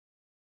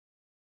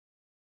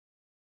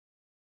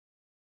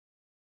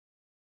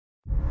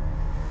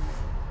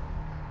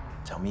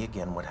Tell me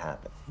again what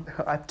happened.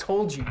 I've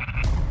told you.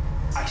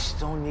 I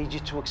still need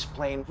you to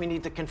explain. We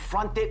need to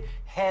confront it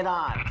head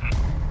on.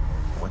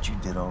 What you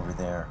did over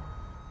there,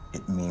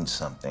 it means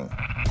something.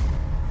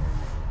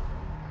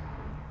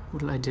 What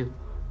did I do?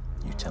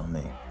 You tell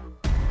me.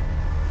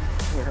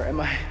 Where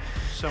am I?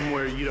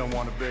 Somewhere you don't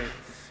want to be.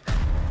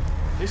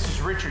 This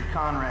is Richard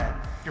Conrad,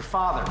 your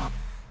father.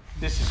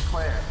 This is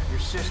Claire, your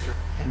sister.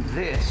 And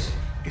this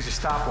is a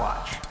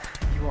stopwatch.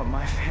 You want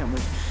my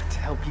family to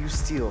help you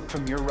steal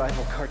from your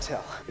rival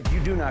cartel. If you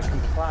do not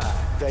comply,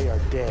 they are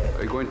dead.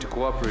 Are you going to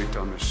cooperate,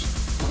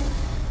 Thomas?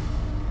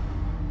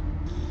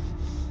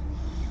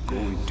 You're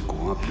going to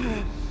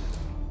cooperate.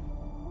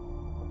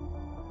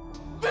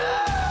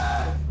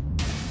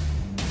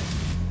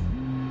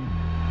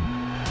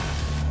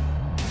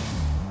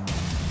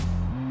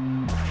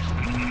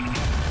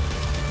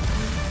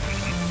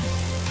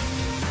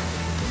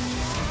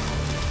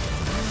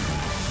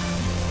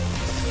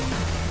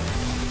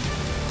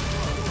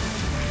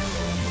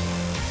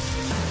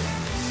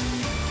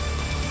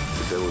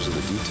 Those are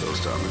the details,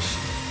 Thomas.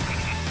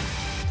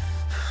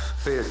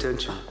 Pay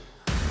attention.